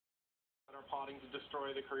plotting to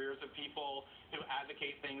destroy the careers of people who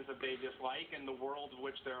advocate things that they dislike, and the world of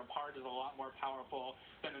which they're a part is a lot more powerful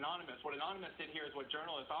than Anonymous. What Anonymous did here is what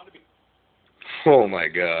journalists ought to be. Oh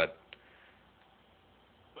my God.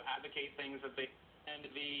 Advocate things that they. And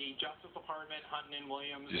the Justice Department, Hunton and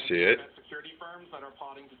Williams, you see it? security firms that are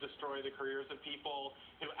plotting to destroy the careers of people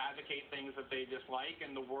who advocate things that they dislike,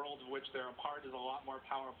 and the world of which they're a part is a lot more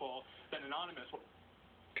powerful than Anonymous.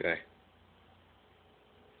 Okay.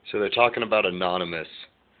 So they're talking about Anonymous,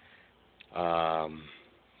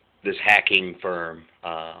 this hacking firm,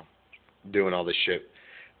 doing all this shit,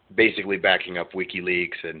 basically backing up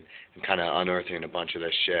WikiLeaks and kind of unearthing a bunch of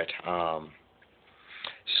this shit.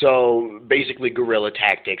 So basically guerrilla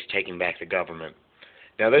tactics, taking back the government.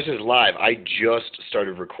 Now this is live. I just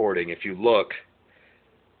started recording. If you look,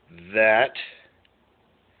 the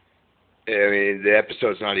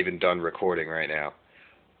episode's not even done recording right now.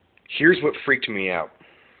 Here's what freaked me out.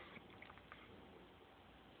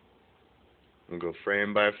 I'm going to go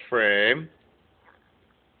frame by frame.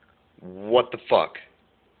 What the fuck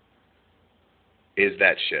is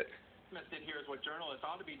that shit? Here is what journalists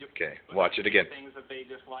ought to be doing. Okay, watch it again. Things that they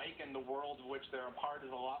dislike, and the world of which they're a part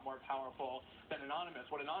is a lot more powerful than Anonymous.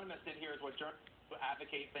 What Anonymous did here is what journalists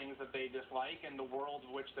advocate things that they dislike, and the world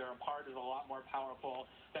of which they're a part is a lot more powerful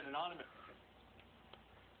than Anonymous.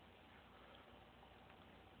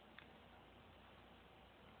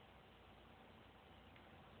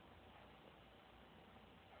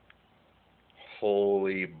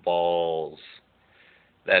 Holy balls.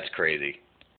 That's crazy.